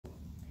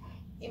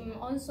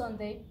On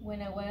Sunday,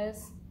 when I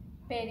was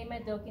petting my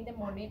dog in the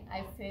morning,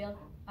 I felt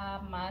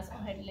a mass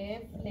on her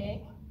left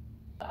leg.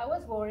 I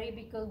was worried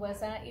because it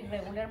was an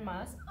irregular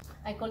mass.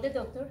 I called the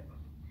doctor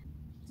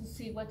to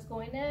see what's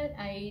going on.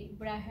 I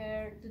brought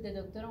her to the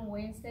doctor on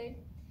Wednesday.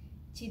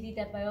 She did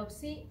a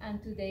biopsy,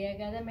 and today I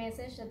got a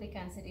message that the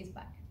cancer is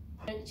back.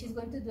 She's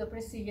going to do a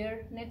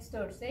procedure next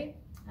Thursday.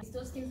 It's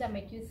those things that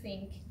make you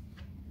think,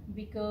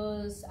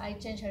 because I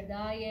changed her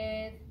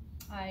diet,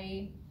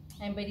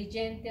 I'm very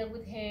gentle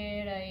with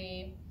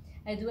her,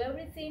 I do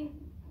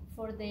everything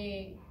for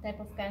the type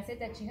of cancer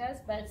that she has,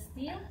 but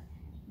still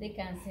the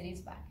cancer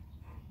is back.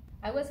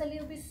 I was a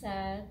little bit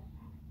sad,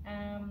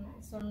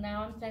 so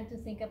now I'm trying to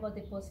think about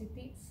the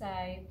positive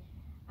side.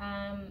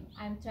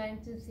 I'm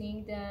trying to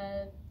think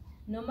that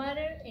no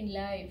matter in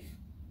life,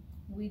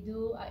 we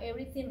do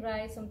everything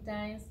right,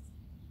 sometimes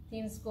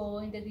things go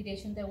in the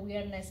direction that we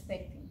are not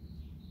expecting.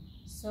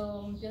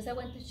 So just I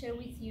want to share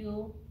with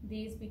you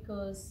this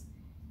because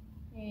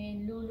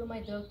Lulu, my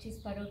dog, she's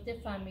part of the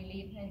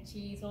family, and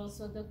she's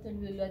also Dr.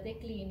 Lulu at the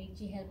clinic.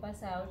 She helped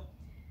us out.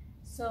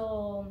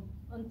 So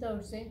on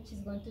Thursday,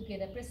 she's going to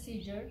get a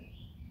procedure.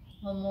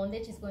 On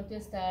Monday, she's going to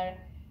start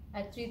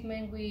a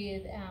treatment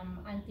with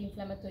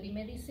anti-inflammatory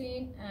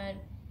medicine, and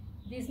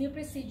this new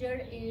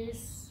procedure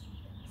is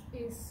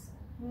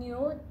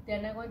new.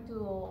 They're not going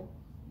to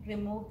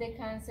remove the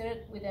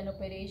cancer with an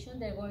operation.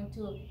 They're going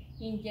to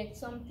inject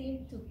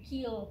something to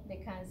kill the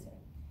cancer.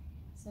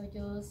 So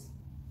just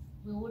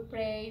we would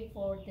pray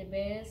for the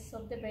best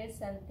of the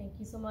best, and thank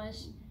you so much.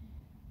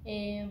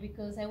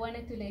 Because I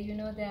wanted to let you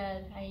know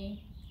that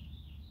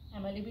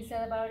I'm a little bit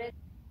sad about it.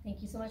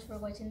 Thank you so much for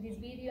watching this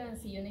video, and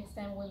see you next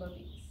time with more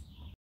videos.